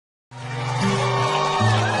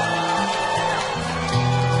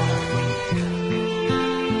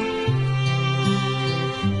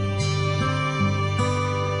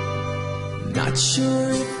sure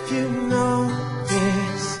if you know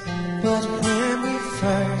this, but when we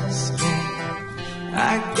first met,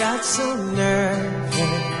 I got so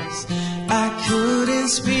nervous I couldn't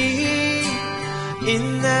speak.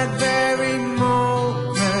 In that very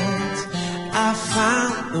moment I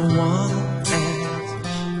found the one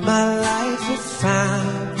and my life had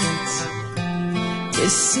found its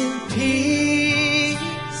missing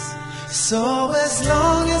piece. So as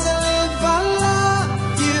long as I live I love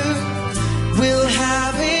you, will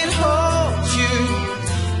have it, hold you.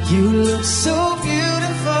 You look so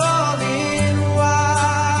beautiful in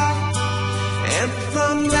white, and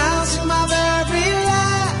from now to my very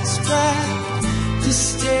last breath, this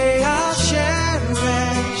day I'll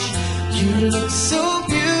cherish. You look so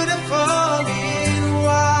beautiful in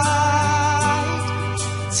white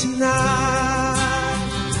tonight.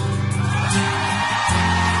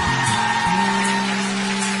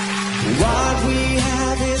 What we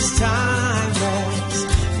have is timeless,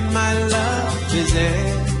 my love is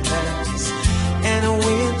endless, and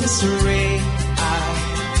with this ring I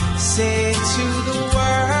say to the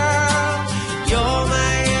world, you're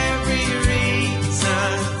my every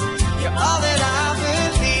reason, you're all that I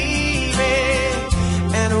believe in,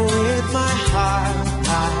 and with my heart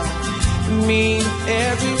I mean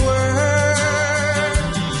every word.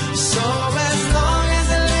 So as long as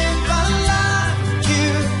I live I love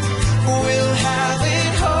you, will have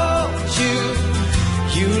it, hold you.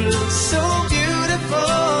 You look so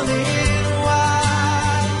beautiful in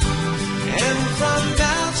white, and from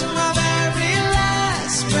now to my very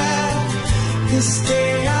last breath, this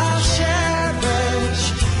day I'll cherish.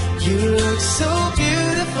 You look so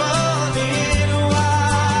beautiful in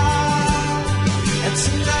white, and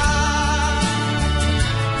tonight,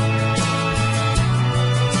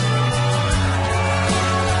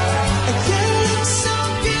 you look so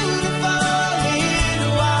beautiful in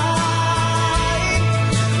white,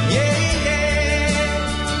 yeah, yeah.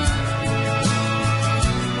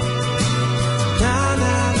 Na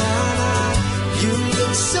na na na, you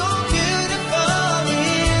look so beautiful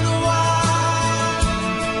in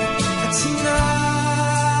white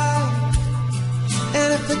tonight. And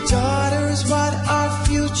if a daughter is what our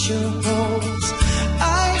future holds,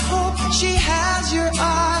 I hope she has your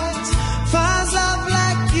eyes, finds love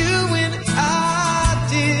like you and I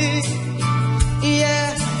did. Yeah,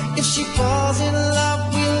 if she falls in love,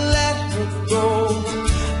 we'll let her go.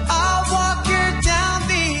 I'll walk her down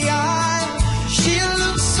the aisle. She'll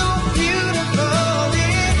look so beautiful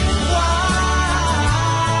in white,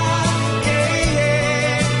 yeah,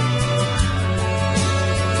 yeah.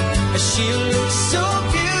 She'll look so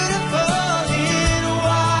beautiful in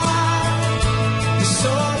white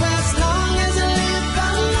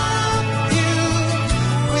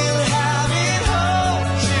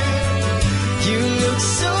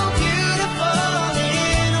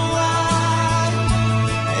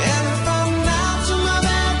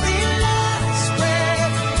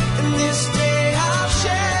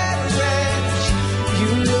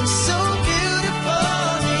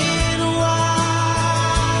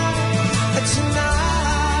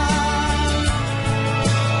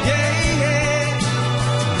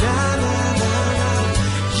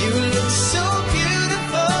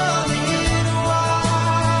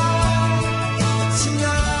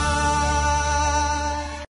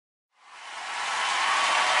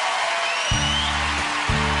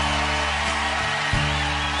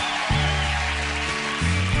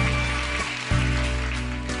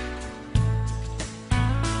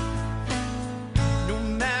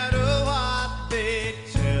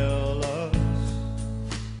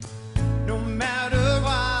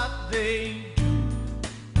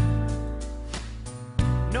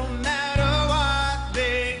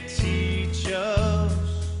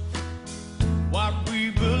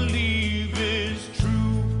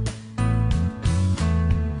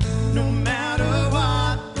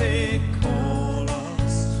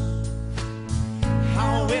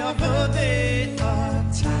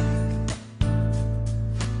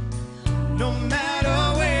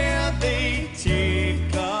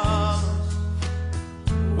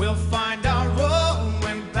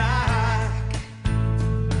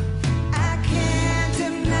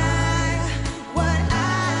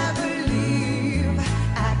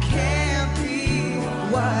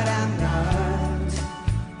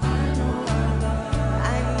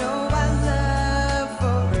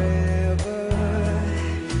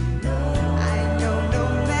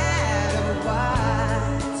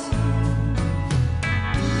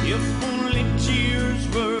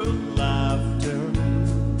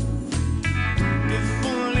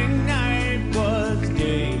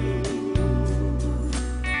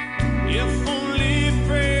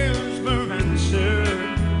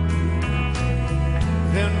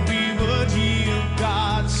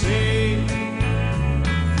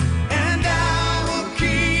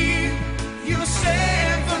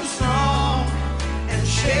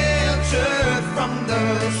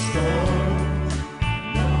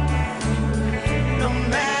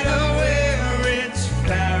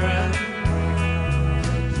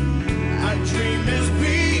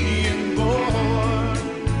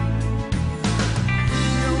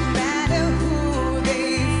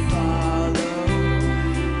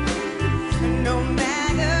no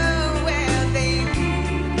matter where they be,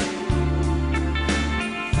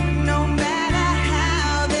 no matter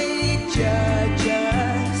how they judge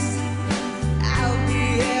us, I'll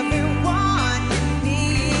be everyone you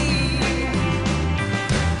need.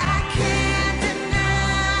 I can't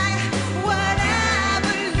deny what I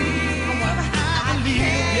believe. I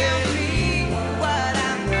can't be what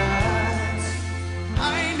I'm not. I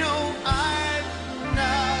know I'm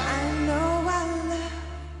not. I know I'll love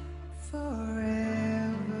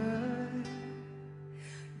forever.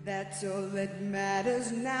 That's all that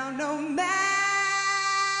matters now, no matter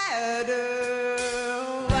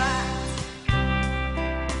what.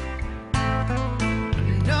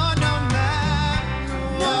 No, no matter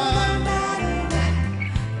No what. matter what.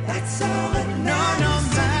 That's all that No, no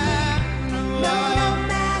matters. matter No, no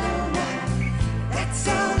what. matter what. That's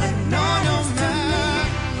all that No, no matters to me.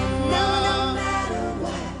 matter No, no what. matter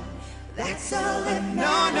what. That's all that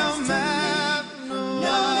No, no matters to me. matter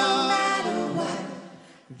No, no what. matter what.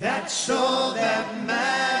 That's all that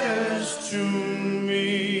matters to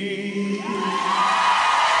me.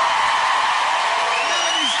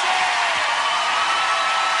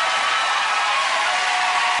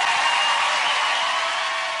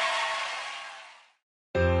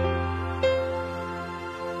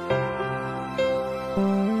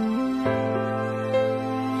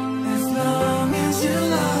 As long as you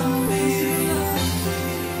love me,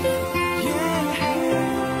 yeah.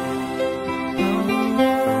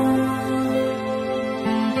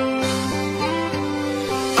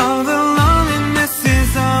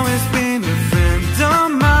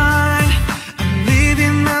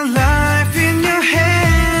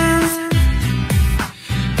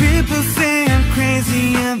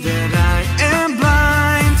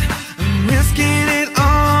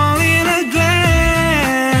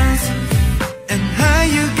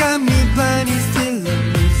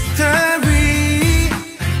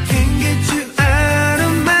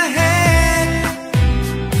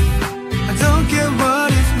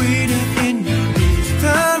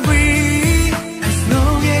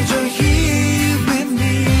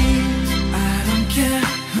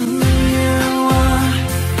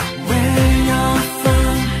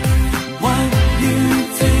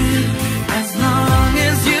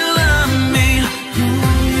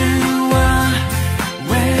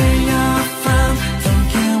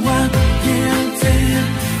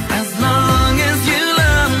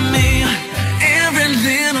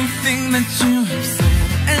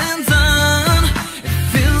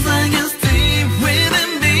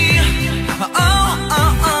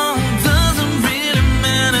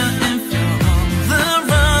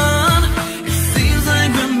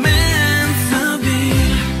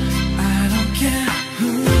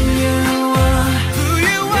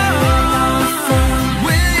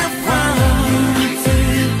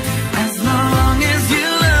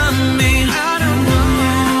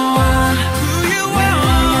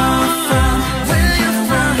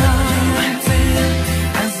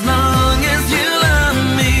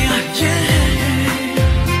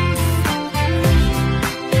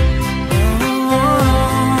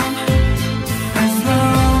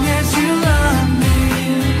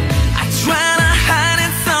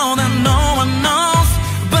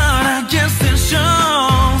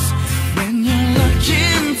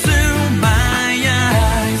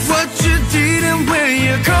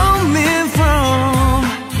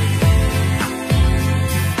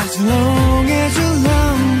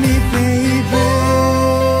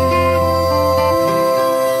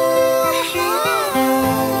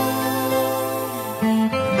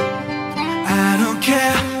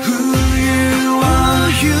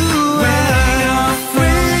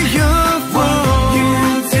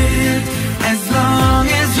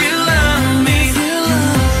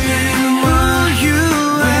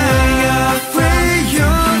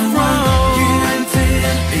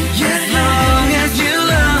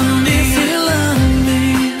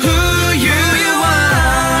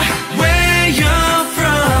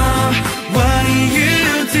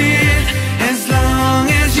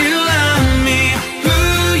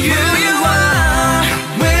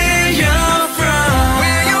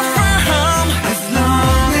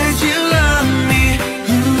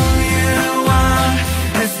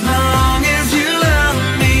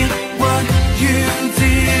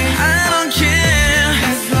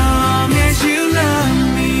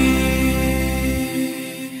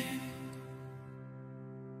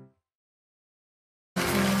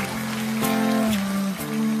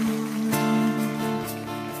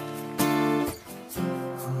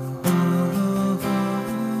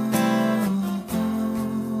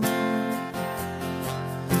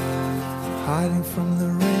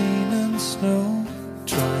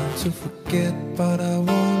 to forget, but I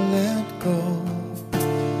won't let go.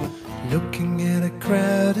 Looking at a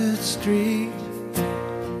crowded street,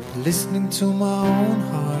 listening to my own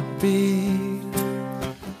heartbeat.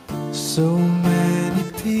 So many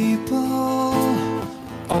people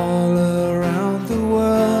all around the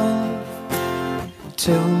world.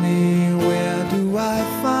 Tell me, where do I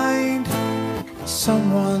find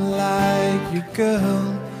someone like you, girl?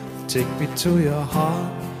 Take me to your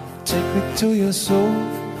heart, take me to your soul.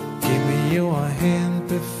 Give me your hand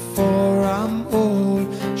before I'm old.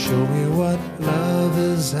 Show me what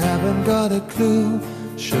lovers haven't got a clue.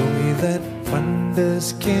 Show me that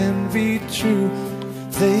wonders can be true.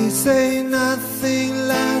 They say nothing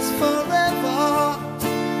lasts forever.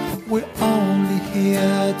 We're only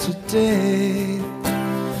here today.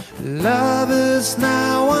 Love is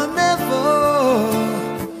now or never.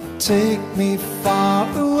 Take me far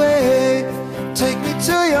away. Take me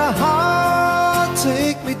to your heart,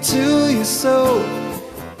 take me to your soul.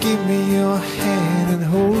 Give me your hand and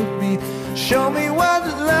hold me. Show me what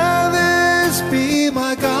love is, be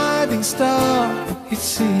my guiding star.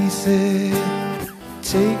 It's easy.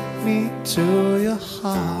 Take me to your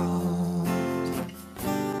heart.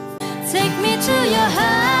 Take me to your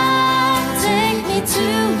heart, take me to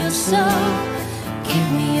your soul. Give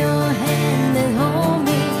me your hand and hold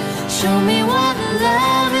me. Show me what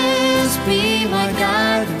love is, be my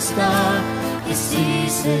guiding star. It's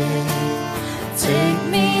easy. Take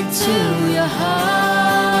me to your heart.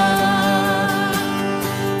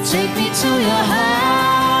 Take me to your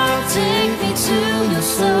heart, take me to your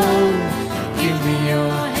soul. Give me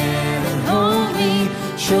your hand and hold me.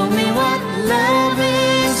 Show me what love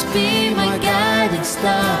is, be my guiding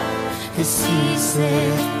star. It's easy.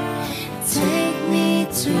 Take me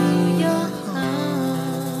to your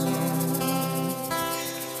heart.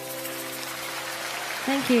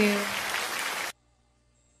 Thank you.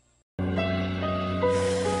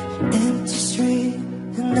 Empty street,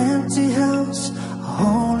 an empty house, a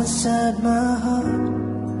hole inside my heart.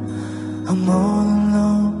 I'm all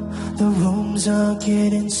alone, the rooms are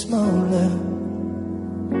getting smaller.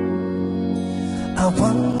 I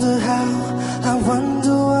wonder how, I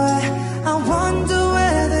wonder why, I wonder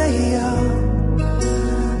where they are.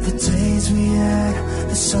 The days we had,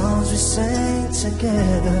 the songs we sang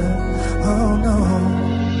together. Oh no.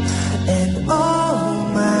 And oh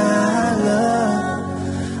my love,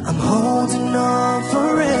 I'm holding on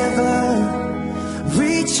forever,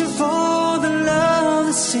 reaching for the love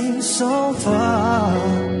that seems so far.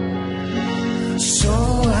 So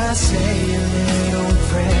I say a little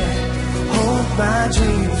prayer, hope my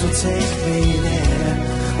dreams will take me there,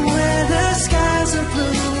 where the skies are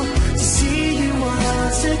blue, to see you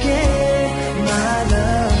once again. My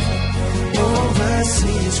love,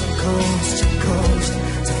 overseas from coast to coast,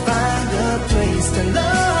 to find a place to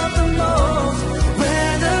love the most,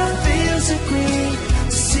 where the fields are green,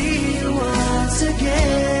 to see you once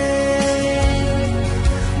again.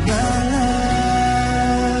 My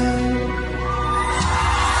love,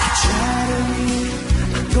 I try to read,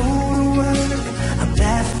 I go to work, I'm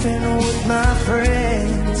laughing with my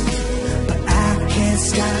friends, but I can't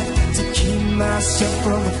stop to keep myself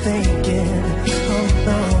from thinking. Oh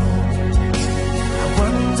no. I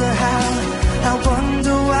wonder how, I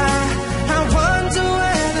wonder why, I wonder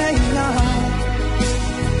where they are.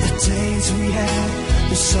 The days we had,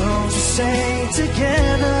 the songs we sang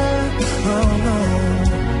together. Oh no.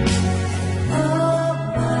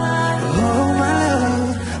 Oh my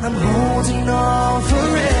love, I'm holding on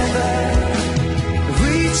forever,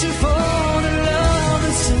 reaching for the love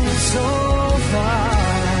that seems so far.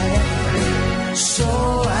 So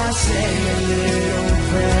I say a little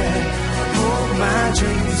prayer, hope my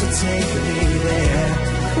dreams will take me there,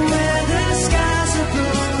 where the skies are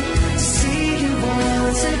blue, to see you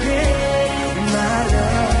once again. My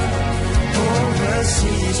love,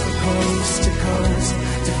 overseas from coast to coast,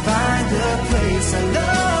 to find the place I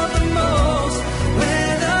love the most,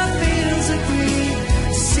 where the fields are green,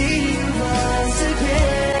 to see you once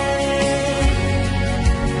again,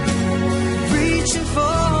 reaching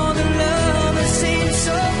for the love that seems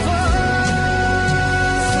so far.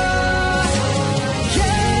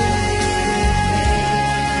 Yeah,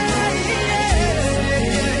 yeah,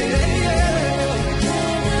 yeah.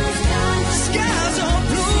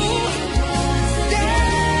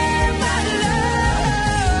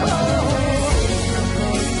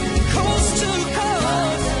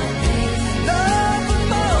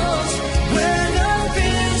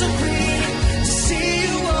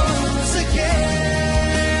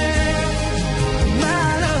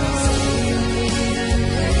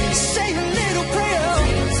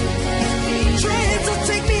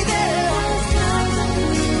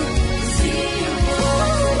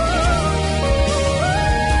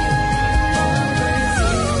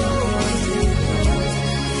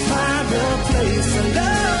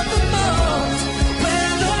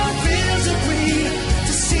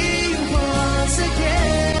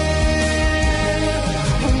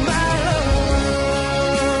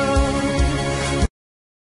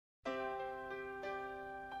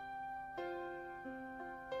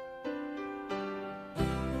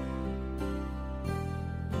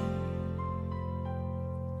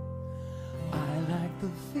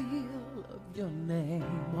 your name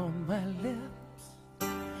on my lips.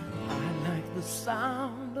 I like the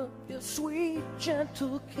sound of your sweet,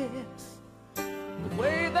 gentle kiss. The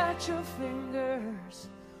way that your fingers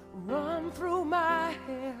run through my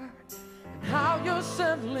hair, and how your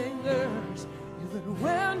scent lingers even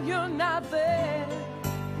when you're not there.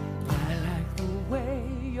 I like the way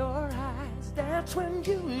your eyes dance when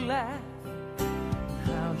you laugh, and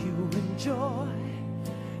how you enjoy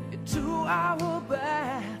your 2-hour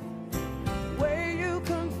bath. The way you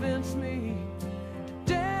convince me to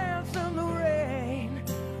dance in the rain,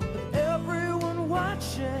 with everyone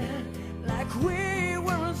watching like we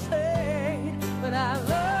were insane. But I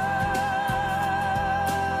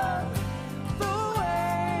love the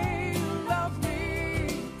way you love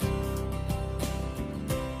me,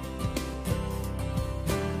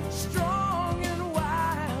 strong and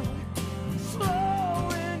wild, slow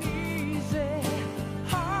and easy,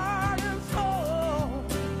 heart and soul,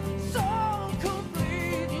 so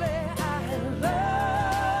completely. I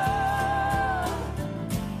love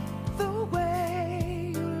the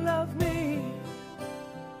way you love me.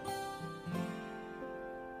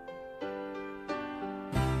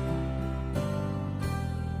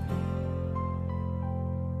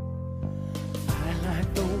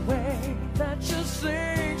 The way that you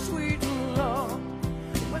sing sweet and low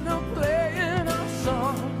when they're playing our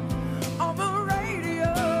song on the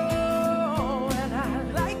radio. And I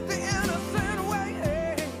like the innocent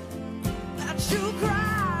way that you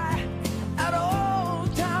cry at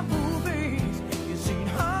old time movies you've seen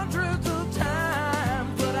hundreds of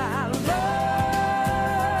times. But I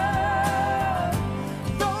love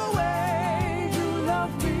the way you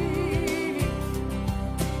love me.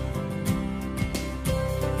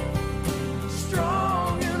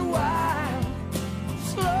 Strong and wild,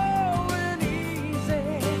 slow and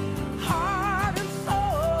easy, heart and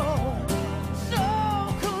soul, so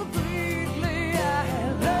completely. I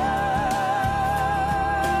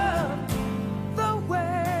love the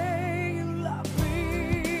way you love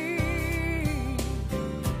me.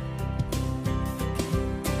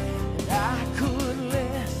 And I could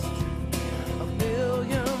list a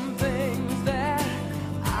million things that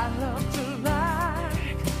I love to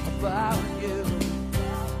like about you.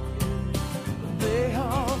 They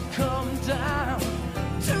all come down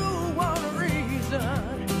to one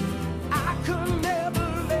reason: I could never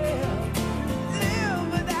live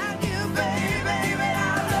without you, baby. But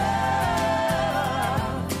I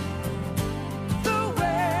love the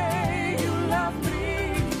way you love me,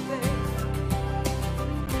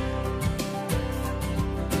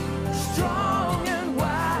 strong and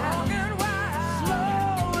wild,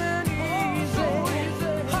 slow and easy,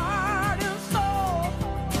 heart and soul,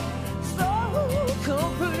 so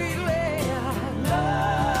completely. I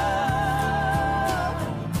love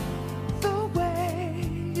the way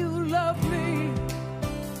you love me.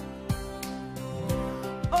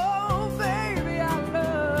 Oh, baby, I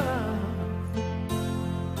love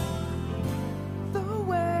the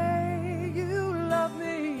way you love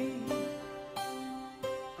me.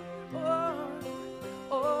 Oh,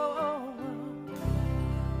 oh,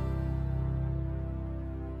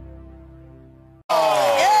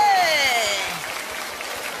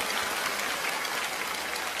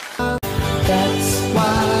 That's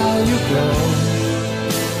why you go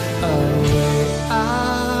away. I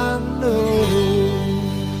know.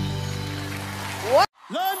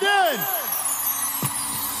 London!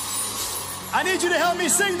 I need you to help me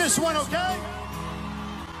sing this one, okay?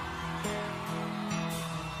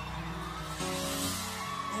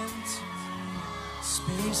 Empty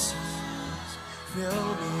spaces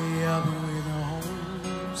fill me up with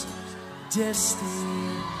homes,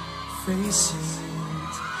 distant faces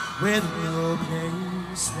with no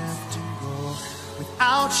place left to go.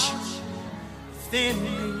 Without you within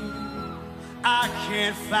me, I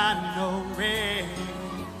can't find no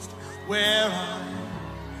rest. Where I'm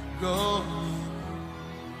going,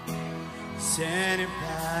 is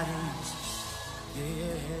anybody's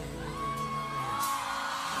guess.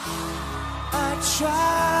 I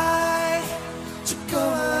try to go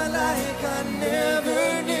on like I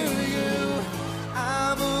never knew you.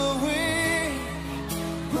 I'm away,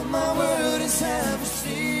 but my world is half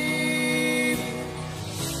asleep.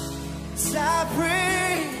 So I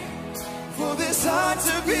pray for this heart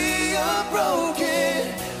to be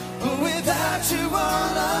unbroken, but without you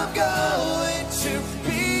all I'm going to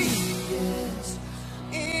be is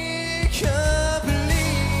incomplete.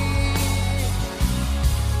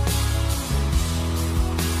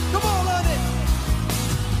 Come on, London.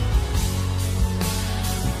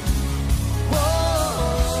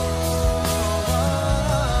 Whoa.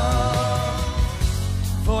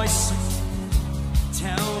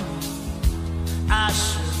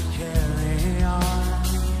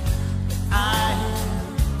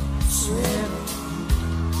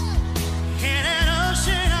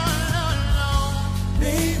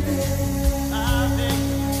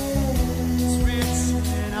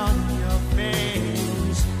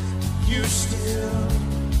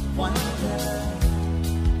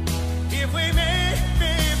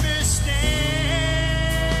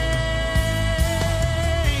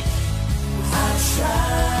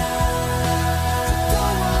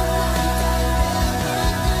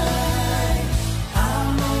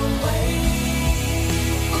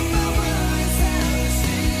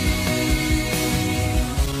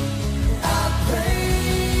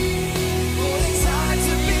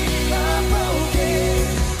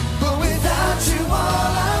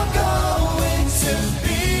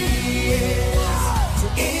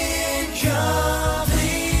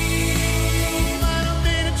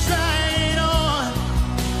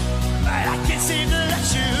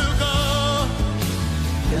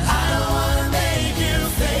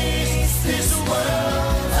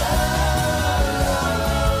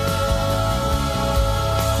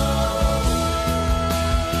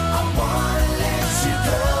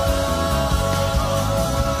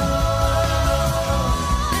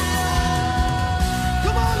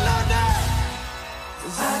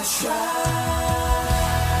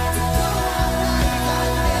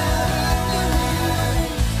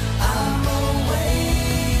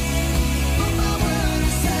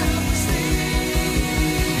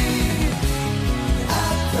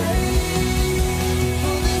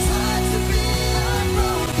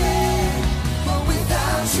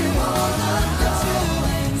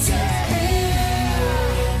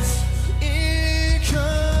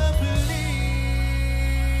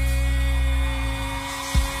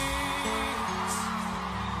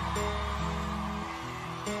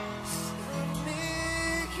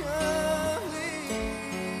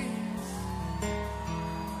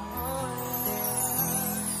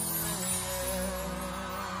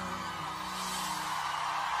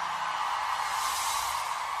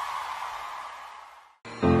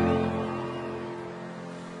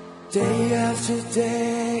 Day after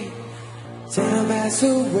day, time passes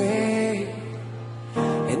away,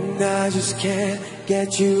 and I just can't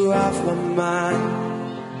get you off my mind.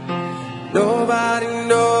 Nobody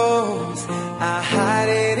knows I hide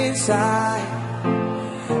it inside.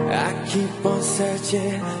 I keep on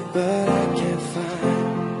searching, but I can't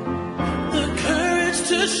find the courage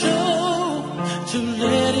to show, to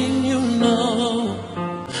letting you know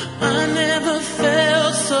I never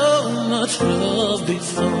felt so much love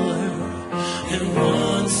before. And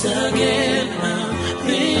once again I'm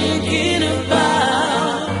thinking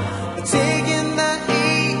about taking the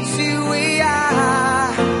easy way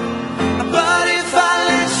out. But if I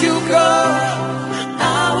let you go, I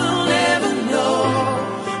will never know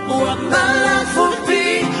what my life would be,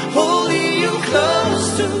 holding you close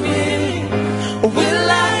to me. Will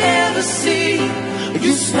I ever see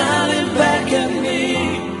you smiling back at me?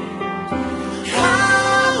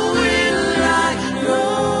 How will I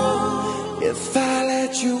know if I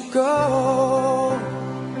let you go?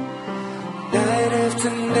 Night after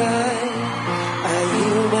night, I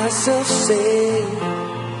hear myself say,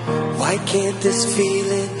 why can't this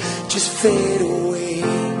feeling just fade away?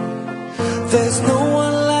 There's no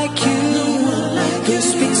one like you who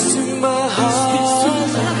speaks to my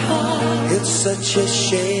heart. It's such a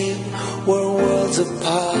shame we're worlds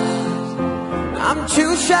apart. I'm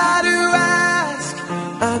too shy to ask,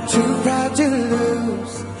 I'm too proud to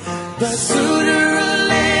lose, but sooner or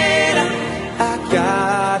later I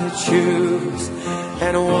gotta choose.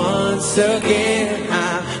 And once again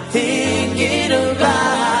I'm thinking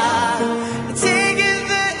about taking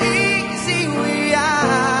the easy way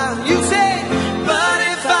out. You say, but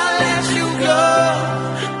if I let you go,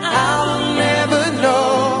 I will never know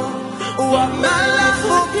what my life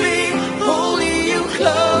will be, holding you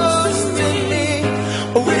close to me.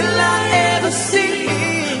 Will I ever see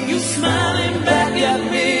you smiling back at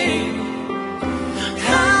me?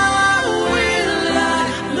 How will I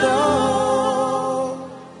know?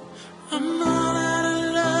 I'm all out of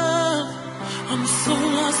love, I'm so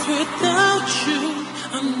lost without you.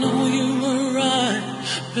 I know you were right,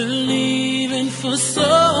 believing for so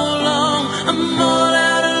long. I'm all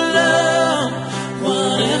out of love,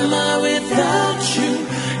 what am I without you?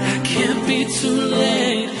 I can't be too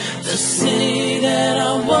late to say that I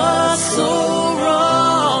was so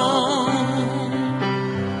wrong.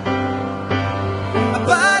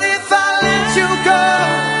 But if I let you go,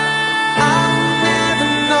 I'll never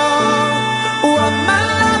know what my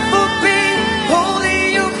life will be, holding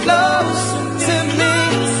you close to me.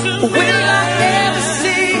 Will I ever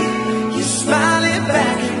see you smiling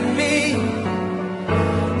back at me?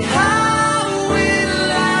 How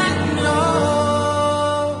will I know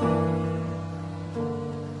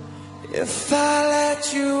if I let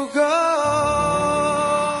you go?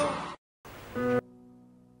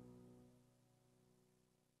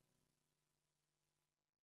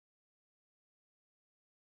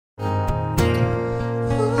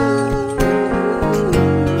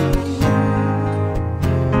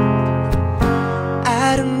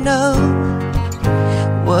 I don't know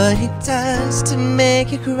what it does to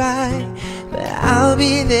make you cry, but I'll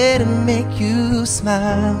be there to make you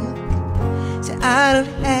smile. So I don't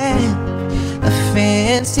have a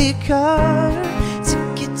fancy car to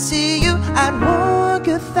get to you, I'd walk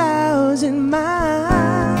 1,000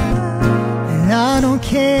 miles. And I don't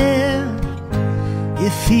care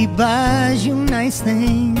if he buys you nice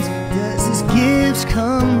things, does his gifts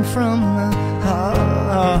come from the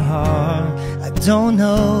heart? I don't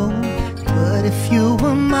know, but if you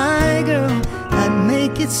were my girl, I'd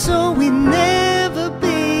make it so we'd never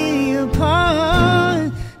be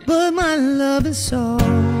apart. But my love is all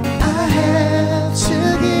I have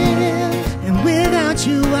to give, and without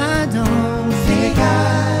you I don't think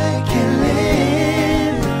I can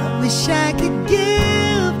live. I wish I could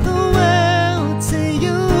give the world to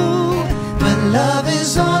you, but love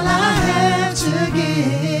is all I have to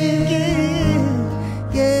give.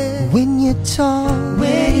 Yeah. When you talk,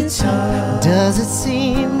 does it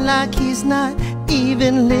seem like he's not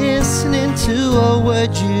even listening to a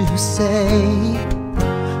word you say?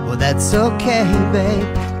 Well, that's okay, babe,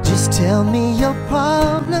 just tell me your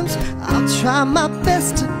problems, I'll try my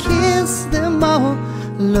best to kiss them all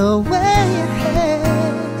away.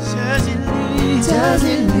 Does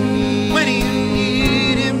it leave When you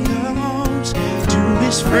need him the most, do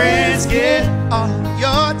his friends get all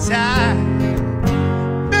your time?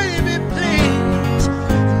 Baby, please,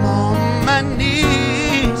 I'm on my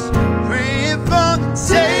knees, praying for the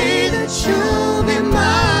day that you'll be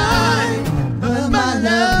mine. But my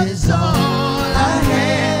love is all I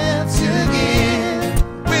have to give.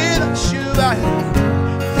 Without you, I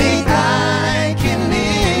think I can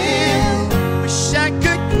live.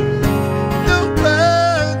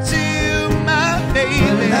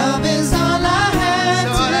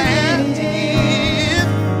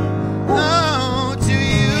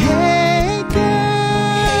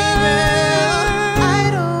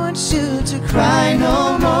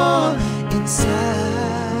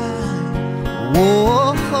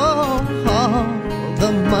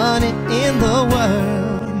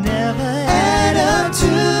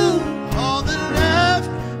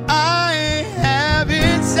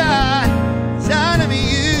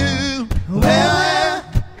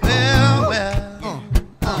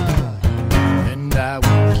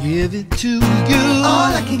 give it to you.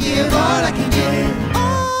 All I can give, all I can give.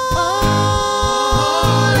 All,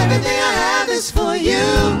 everything I have is for you.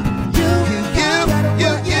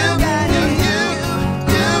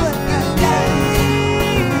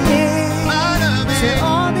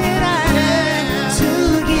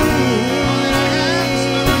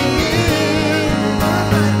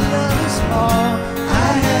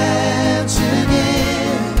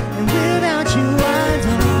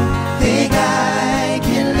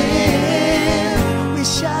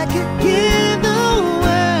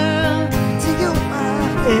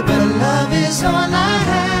 All I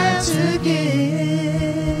have to give.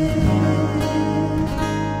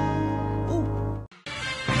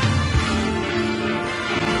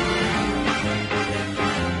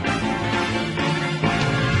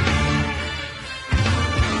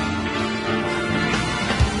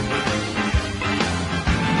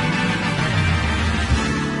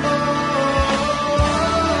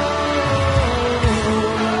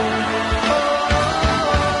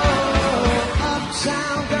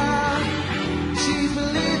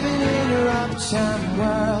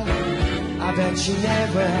 I bet she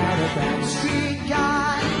never had a Backstreet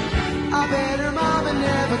guy. I bet her mama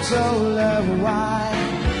never told her why.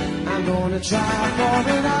 I'm gonna try for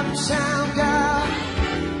an uptown girl.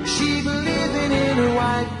 She been living in a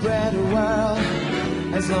white bread world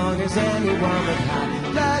as long as anyone with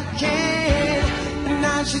high blood can. And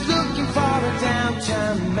now she's looking for a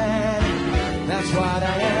downtown man. That's what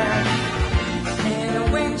I am.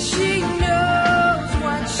 And when she knows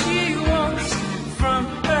what she wants from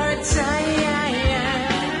her time,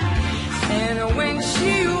 and when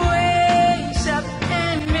she wakes up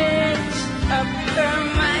and makes up her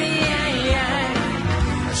mind,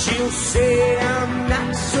 she'll say I'm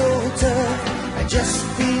not so tough just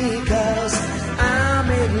because I'm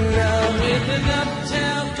in love with an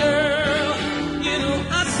uptown girl. You know,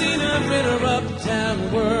 I've seen her in her uptown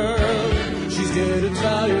world. She's getting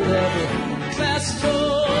tired of her class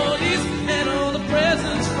toys and all the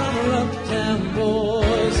presents from her uptown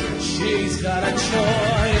boys. She's got a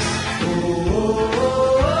choice.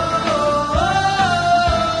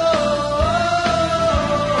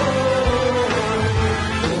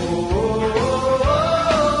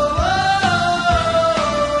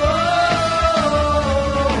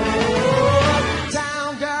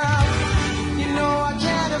 Uptown girl, you know I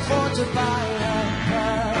can't afford to buy her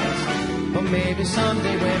pearls, but maybe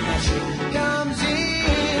someday when my ship comes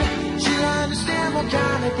in, she'll understand what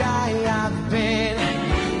kind of guy I've been,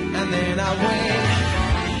 and then I'll wait.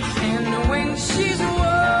 and when she's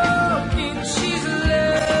walking, she's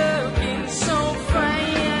looking so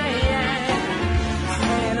fine,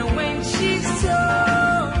 and when she's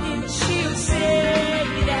talking, she'll say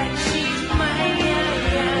that she's mine.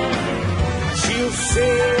 She'll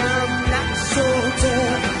say I'm not so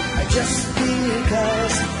tough just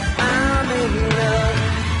because I'm in love.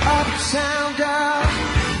 Uptown girl,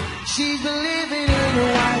 she's been living in a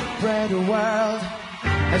white bread world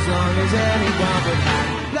as long as anyone with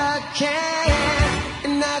high blood can.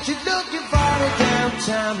 And now she's looking for a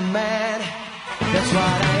downtown man. That's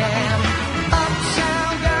what I am.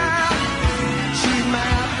 Uptown girl, she's my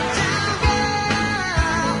uptown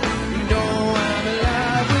girl. You know I'm in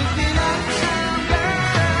love with an uptown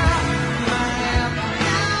girl. My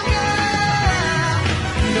uptown girl.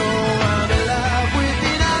 You know I'm in love with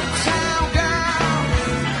an uptown girl.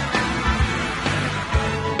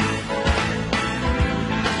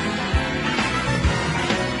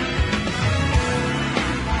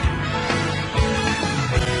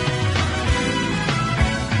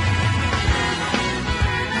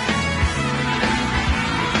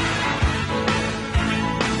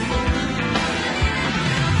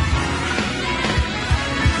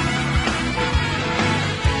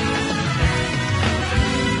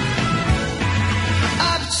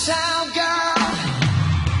 Uptown girl.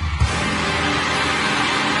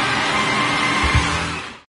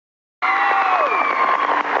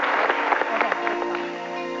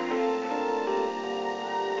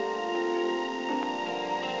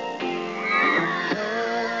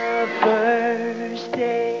 The first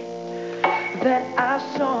day that I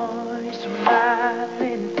saw your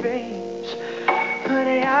smiling face,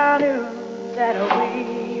 honey, I knew that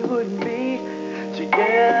we would be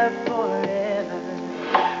together forever.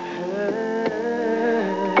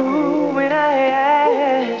 Ooh, when I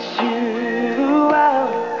asked you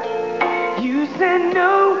out, you said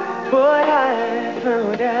no, but I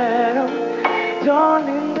found out,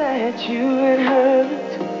 darling, that you had hurt.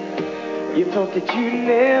 You thought that you'd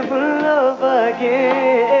never love again.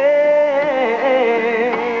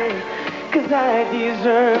 'Cause I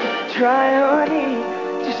deserve, try honey,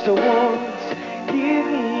 just once, give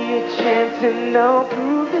me a and I'll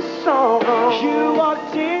prove this song. You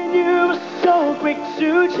walked in, you were so quick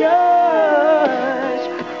to judge.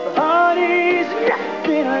 Honey's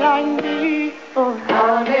nothing like me.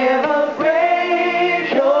 I'll never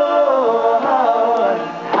break your heart.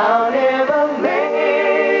 I'll never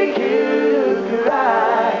make you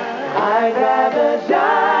cry. I'd rather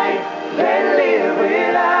die than live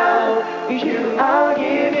without you. I'll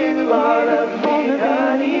give you all of me,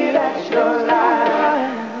 honey, that's no lie.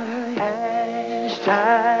 As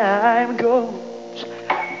time goes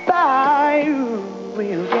by, you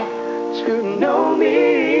will get to know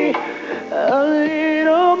me a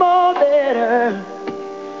little more better.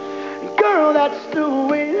 Girl, that's the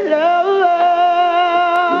way love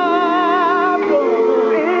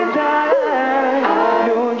goes. And I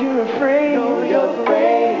know you're afraid,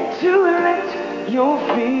 to let your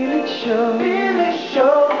feelings show.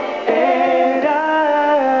 And I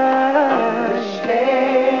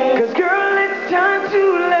understand. 'Cause girl, it's time to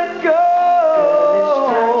let go.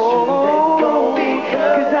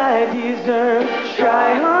 'Cause I deserve to try,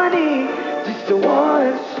 honey, just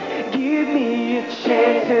once. Give me a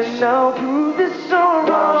chance and I'll prove this song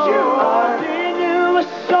wrong. You are, and you were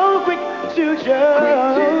so quick to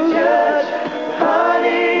judge.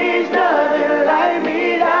 Honey's nothing like me,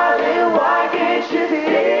 darling. Why can't you see?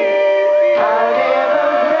 I'll never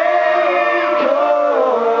break your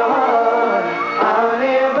heart. I'll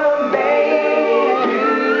never make you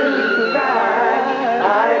cry.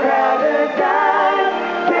 I'd rather die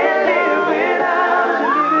than live without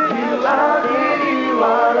you. I'll give you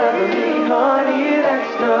all of me, honey,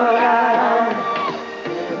 that's no lie.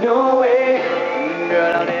 No way,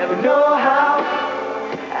 girl, I'll never know how.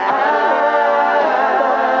 I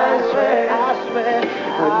swear,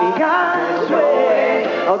 honey, I swear,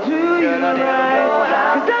 I'll do you right,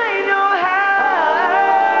 'cause I know how.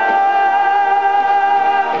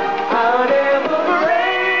 I'll never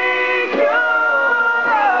break your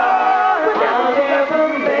heart. I'll never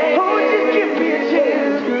make. Oh, just give me a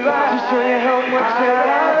chance to show you how much I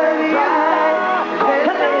love you. And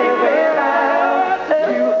live without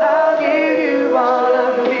you. I'll give you all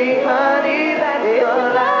of me, honey, that's no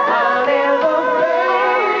lie. I'll never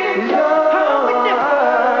break your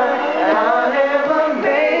heart. I'll never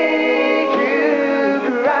make you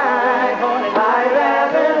cry. I'd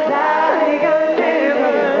rather die than live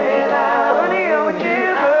without. Honey, I would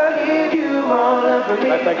never give you all of me,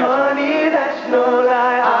 honey, that's no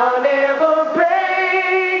lie. I'll never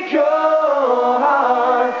break your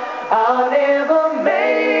heart. I'll never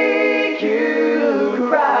make you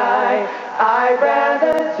cry. I'd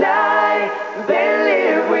rather die than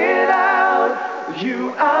live without you.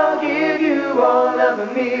 I'll give you all of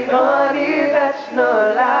me, honey, that's no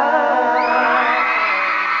lie.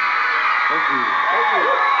 Thank you.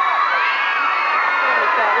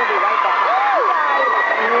 We'll be right back.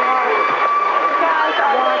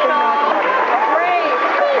 Great.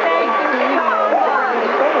 Thank you so much.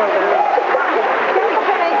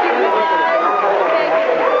 Thank you, guys. Thank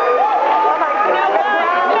you.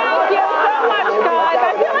 Thank you so much, guys.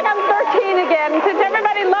 I feel like I'm 13 again. Since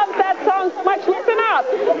everybody loves that song so much, listen up.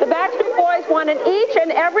 The Backstreet Boys wanted each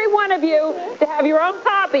and every one of you to have your own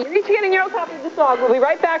copy. You're each getting your own copy of the song. We'll be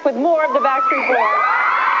right back with more of the Backstreet Boys.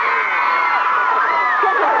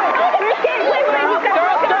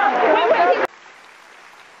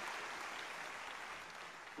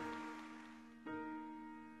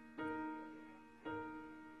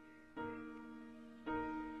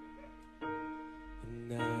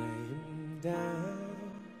 And I am down,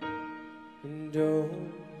 and oh,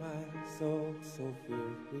 my soul so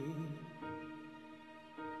weary.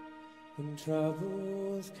 When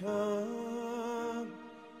troubles come,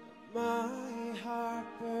 my heart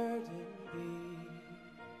burden be.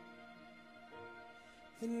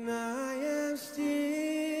 Then I am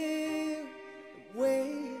still,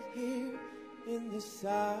 wait here in the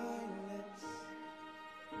silence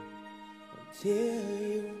until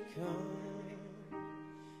you come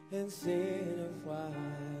and sit a while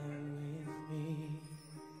with me.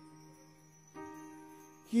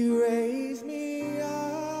 You raise me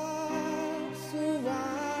up so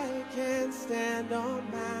I can stand on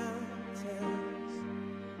mountains.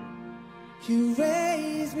 You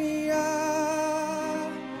raise me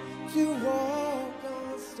up to walk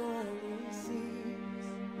on stormy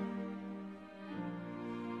seas.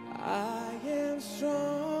 I am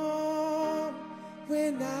strong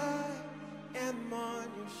when I am on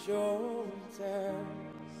your shoulders.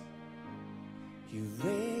 You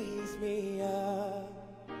raise me up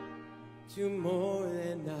to more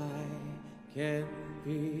than I can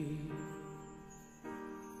be.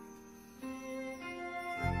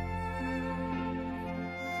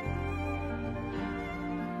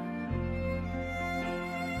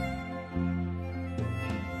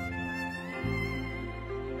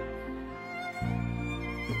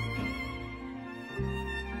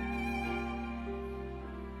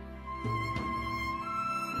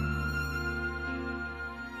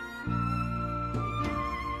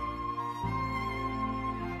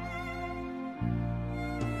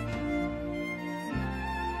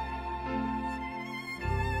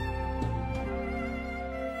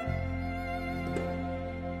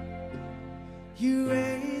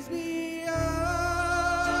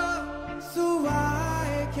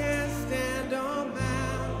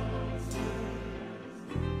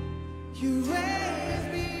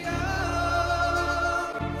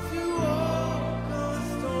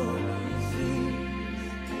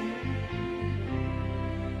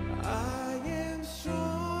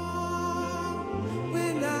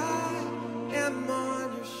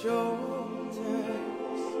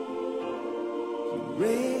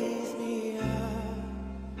 raise me up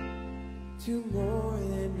to more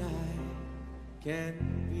than I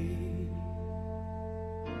can be.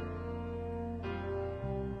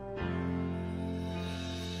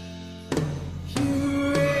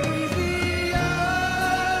 You raise me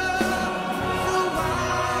up so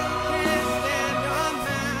I can stand on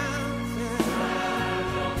mountains.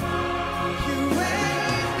 You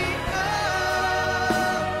raise me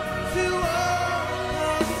up to walk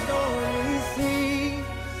on stormy seas.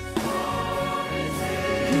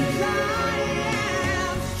 'Cause I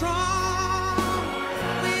am strong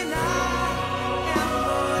when I am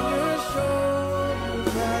on your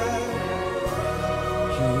shoulders.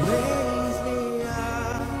 You raise me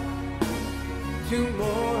up to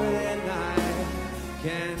more than I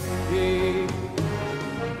can be.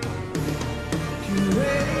 You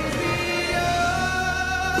raise me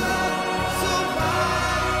up so I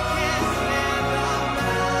can stand on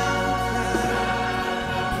mountains.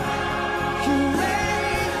 You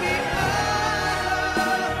raise me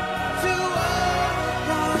up to walk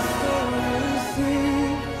on stormy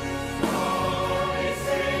seas.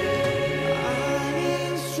 I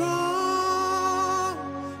am strong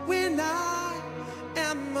when I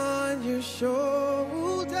am on your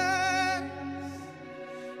shoulders.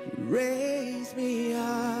 You raise me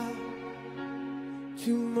up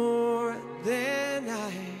to more than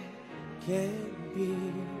I can be.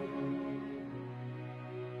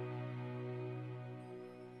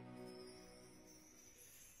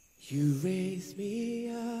 You raise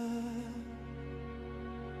me up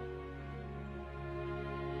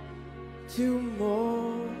to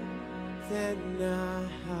more than I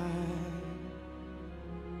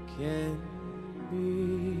can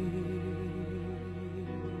be.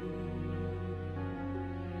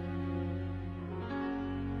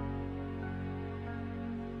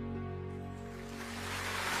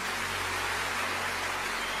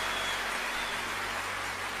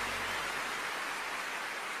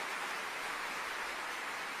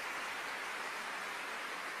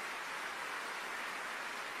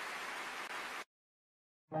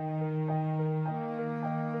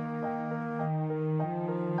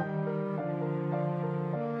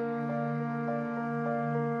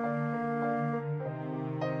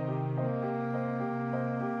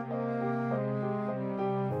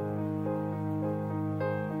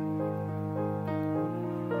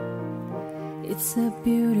 It's a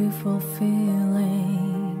beautiful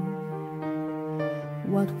feeling,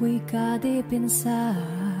 what we got deep inside.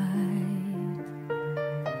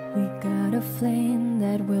 We got a flame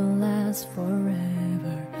that will last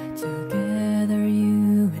forever, together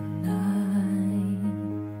you and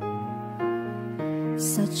I.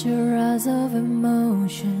 Such a rush of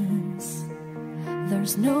emotions,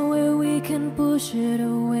 there's no way we can push it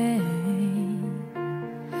away,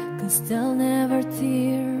 'cause they'll never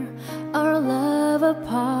tear our love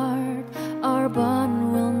apart, our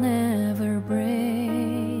bond will never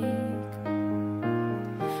break.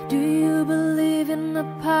 Do you believe in the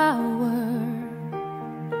power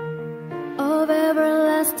of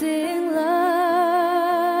everlasting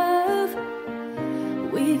love?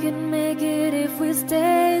 We can make it if we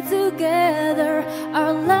stay together,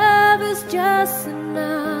 our love is just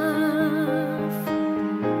enough.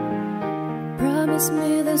 Promise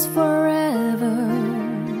me this forever,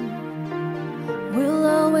 we'll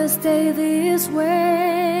always stay this way.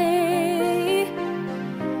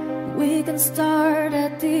 We can start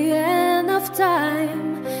at the end of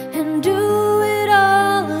time and do it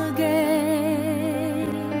all again.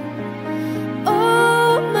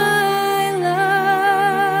 Oh my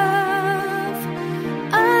love,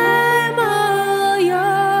 I'm all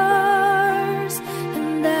yours,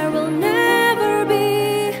 and there will never be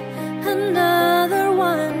another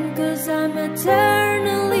one, 'cause I'm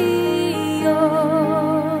eternally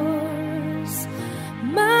yours.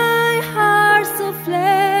 My heart's a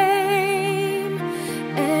flame,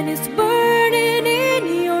 and it's burning in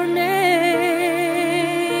your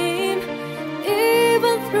name.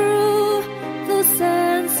 Even through the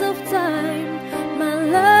sands of time, my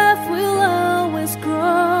love will always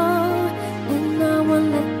grow, and I won't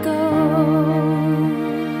let go.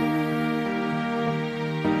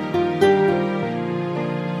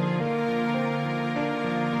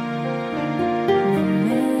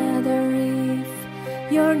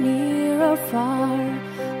 You're near or far,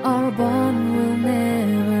 our bond will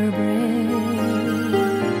never break.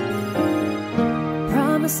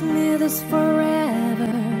 Promise me this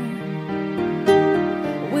forever,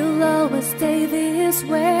 we'll always stay this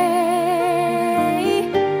way.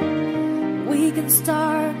 We can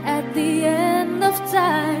start at the end of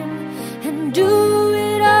time and do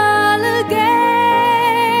it all again.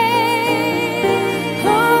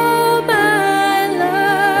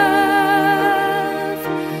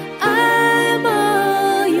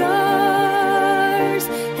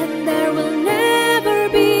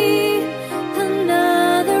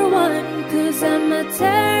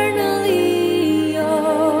 eternally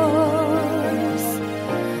yours.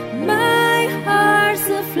 My heart's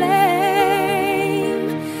aflame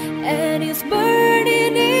and it's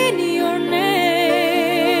burning in your name.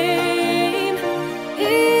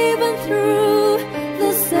 Even through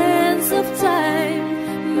the sands of time,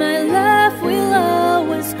 my love will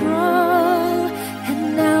always grow,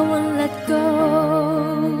 and I won't let go.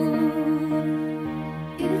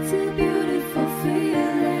 It's a beautiful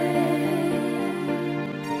feeling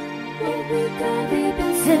when we go deep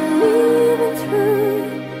inside. And even through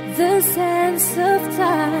the sands of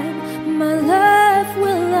time, my love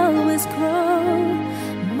will always grow,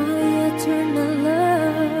 my eternal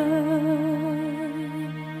love.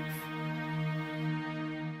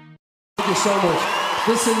 Thank you so much.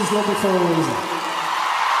 This city's lovely for a reason.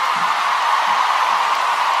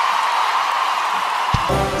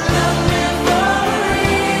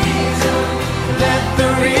 Let the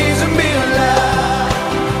reason be love.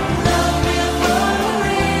 Love me for a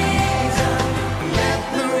reason. Let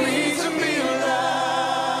the reason be love.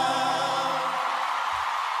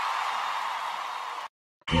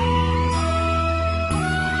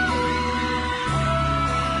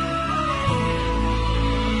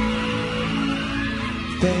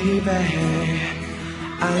 Baby,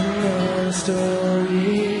 I know the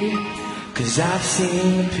story, 'cause I've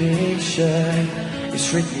seen the picture. It's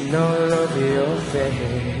written all over your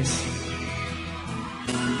face.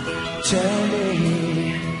 Tell me,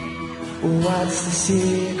 what's the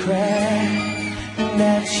secret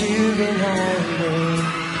that you've been hiding?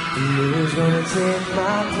 And who's gonna take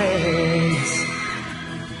my place?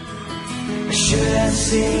 I should have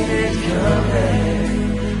seen it coming.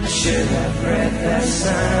 I should have read the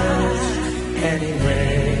signs anyway.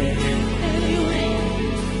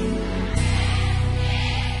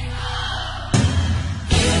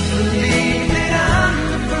 Can't believe that I'm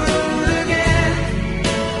the fool again.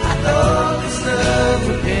 I thought this love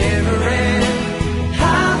would never end.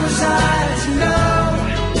 How was I to know?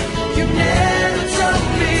 You never told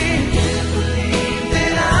me. Can't believe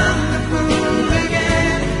that I'm the fool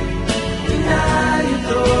again. And now you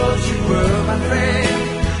thought you were my friend.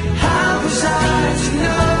 How was I to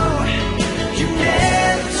know? You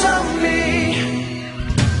never told me.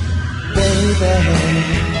 Baby,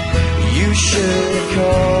 you should have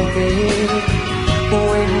called me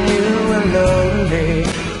when you were lonely,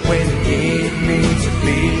 when you needed me to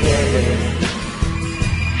be there.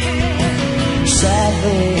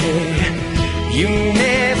 Sadly, you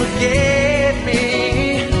never gave me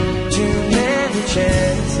too many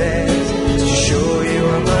chances to show you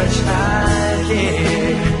how much I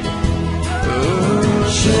care.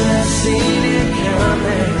 Should have seen it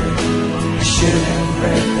coming. I should have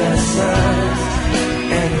read the signs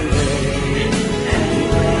anyway.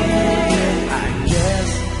 I guess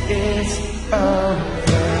it's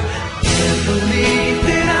over. Can't believe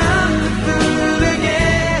that I'm the fool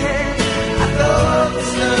again. I thought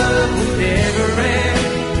this love would never end.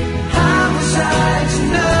 How was I to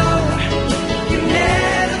know? You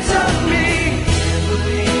never told me. Can't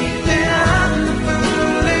believe that I'm the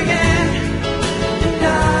fool again.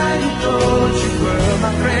 Now you thought you were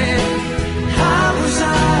my friend. How was I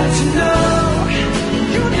to know?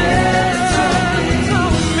 You never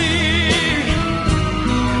told me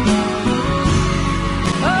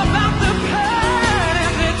about the pain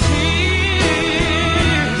and the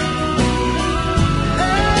tears.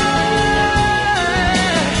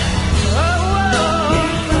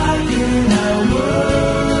 If I knew I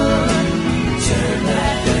would turn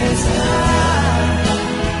back this time.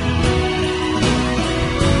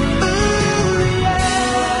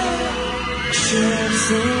 I should have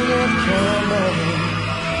seen it coming.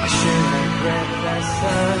 I should have read the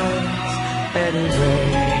signs anyway.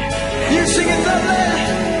 You sing it lovely.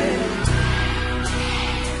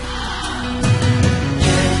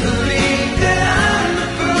 Can't believe that I'm the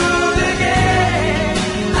fool again.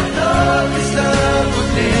 I thought this love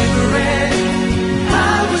would never end.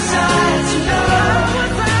 How was I to know?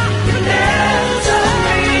 You never told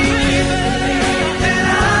me that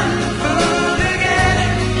I'm the fool again.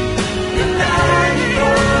 And now you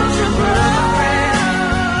thought you were my friend.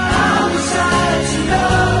 How was I to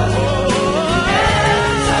know? You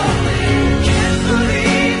never told me. Can't believe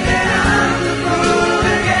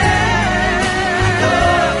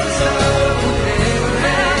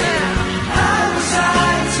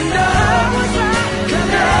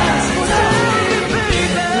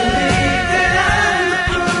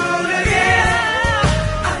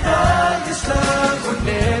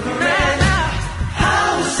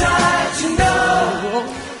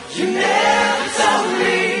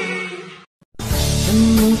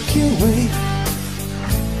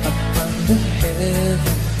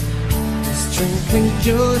drinking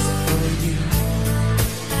just for you.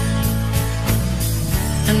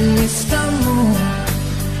 And Mr. Moon,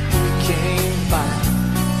 we came by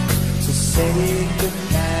to say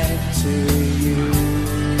goodnight to you.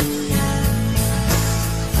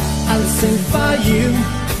 I'll sing for you,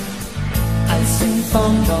 I'll sing for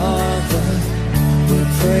Mother.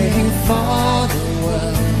 We're praying for the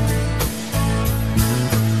world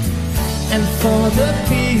and for the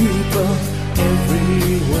people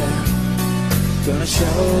everywhere. Gonna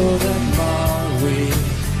show them all we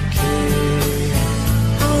care.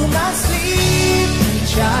 Oh, my sleeping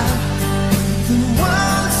child, the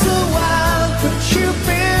world's so wild, but you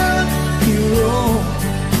build your own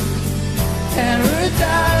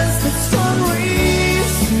paradise. That's one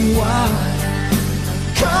reason why I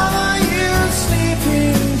call you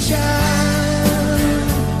sleeping child.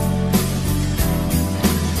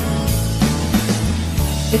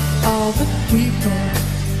 If all the people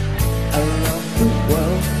around the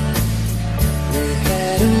world they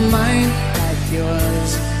had a mind like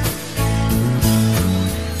yours,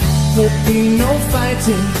 there'd be no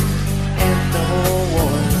fighting and no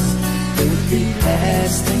wars. There would be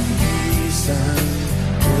lasting peace and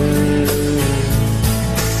good.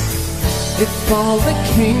 If all the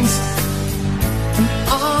kings and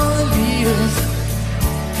all the leaders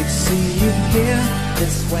could see you here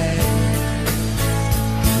this way,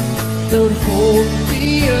 they would hold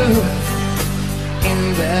the earth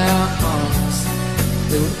in their arms.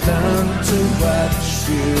 They would learn to watch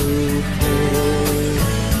you play.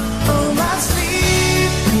 Oh, my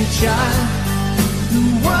sleeping child, the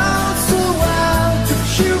world's so wild, but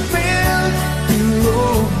you build your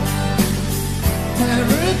own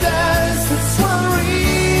paradise. That's one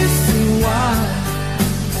reason why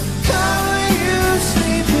I call you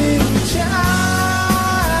sleeping child.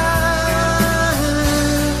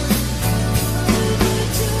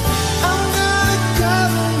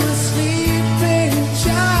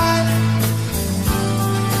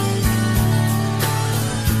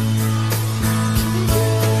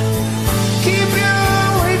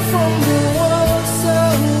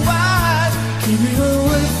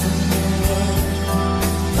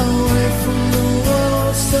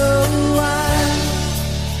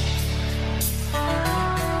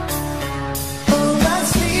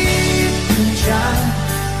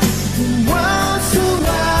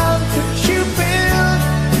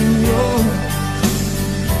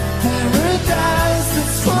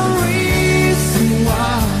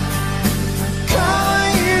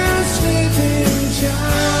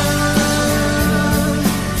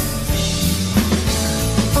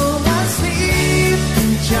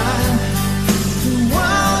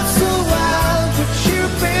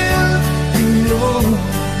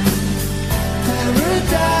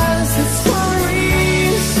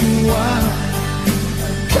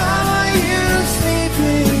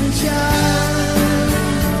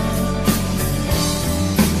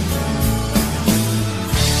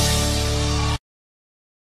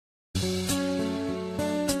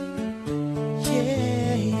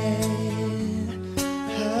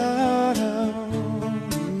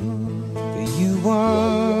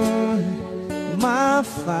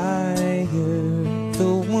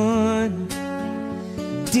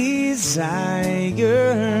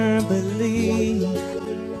 Desire, believe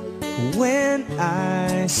when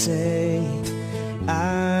I say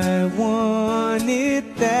I want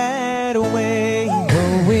it that way.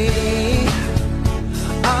 But we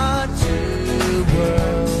are two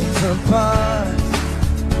worlds apart.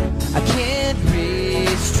 I can't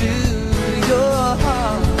reach to your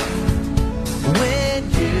heart when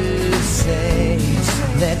you say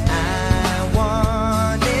that I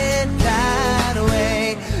want it that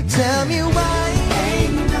way. Tell me why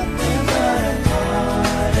ain't nothing but a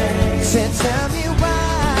heartache. Said tell me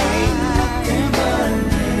why ain't nothing but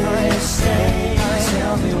a mistake.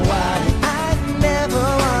 Tell me why I never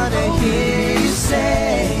wanna hear you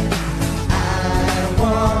say I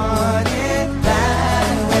want it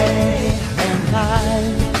that way. And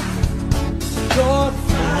I'm your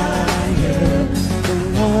fire, the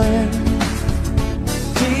one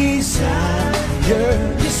desire.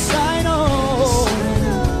 Yes, I know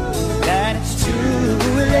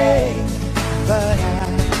but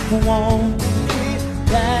I want it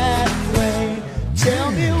that way.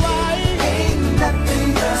 Tell me why ain't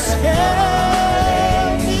nothing but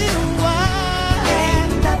tell me why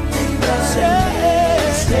ain't nothing but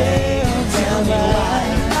tell me why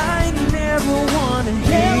I never wanna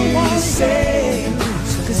hear you say,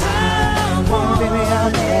 'cause I want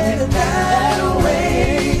it that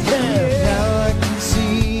way. Now I can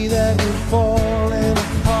see that we're falling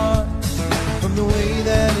apart from the way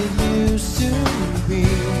that it used to be.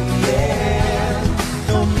 Yeah.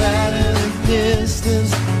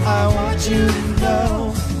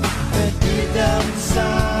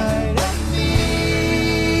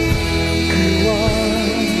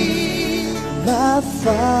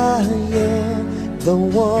 fire, the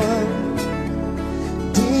one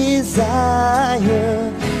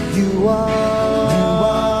desire you are.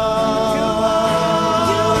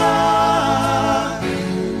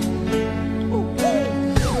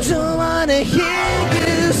 Don't wanna hear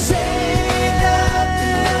you say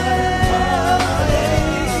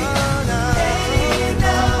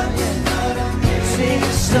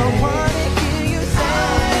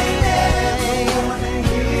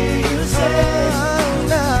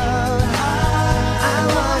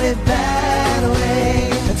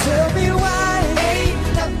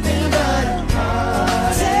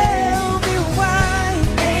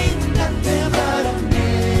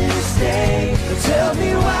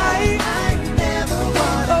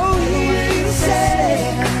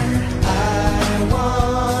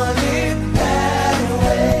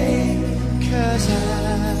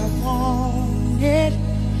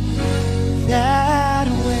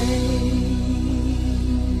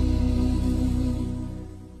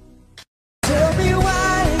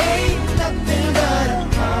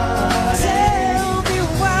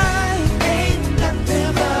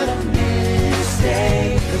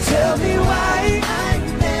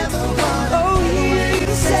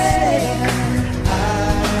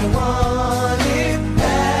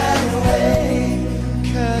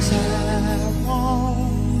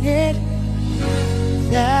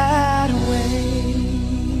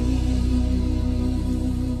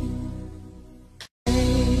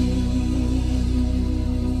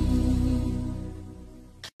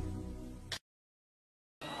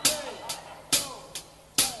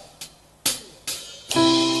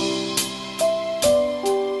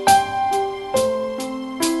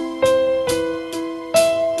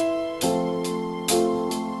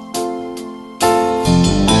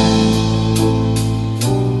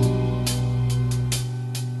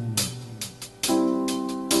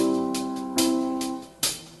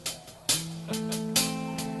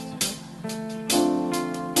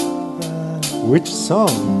Which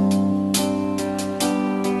song?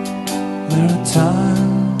 There are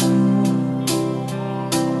times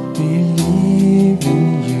believe in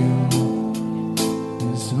you.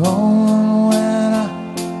 This moment when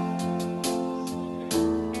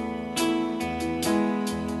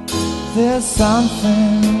there's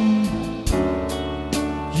something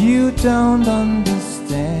you don't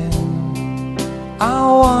understand. I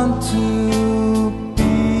want to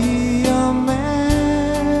be your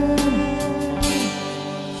man.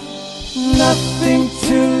 Nothing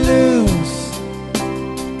to lose,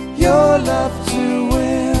 your love to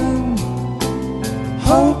win.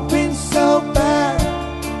 Hoping so bad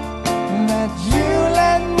that you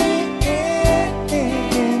let me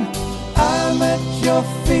in. I'm at your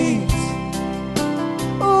feet,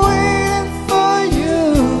 waiting for you.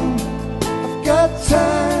 I've got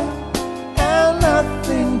time and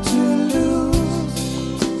nothing to lose.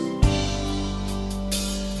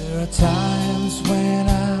 There are times when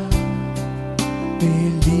I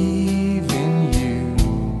believe in you.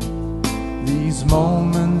 These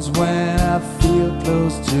moments when I feel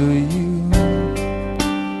close to you.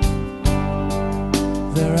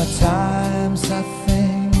 There are times I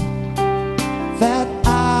think that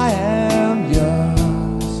I am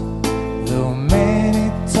yours, though many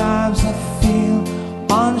times I feel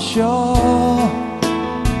unsure.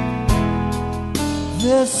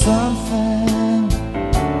 There's something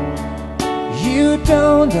you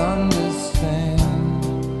don't understand.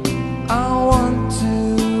 I want to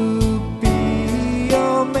be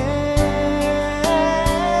your man.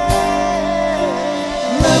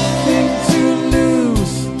 Nothing to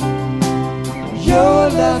lose, your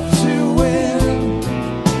love to win.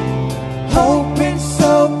 Hoping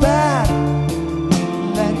so bad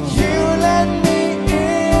that you let me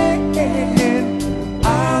in.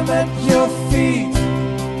 I'm at your feet,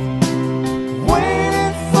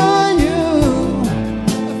 waiting for you.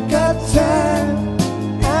 I've got time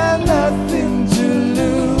and nothing to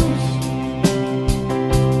lose.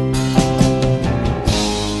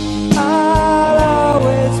 I'll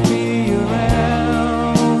always be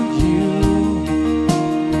around you.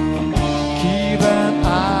 Keep an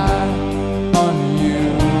eye on you,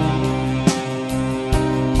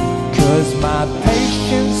 'cause my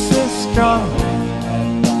patience is strong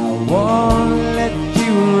and I won't let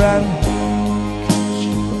you run.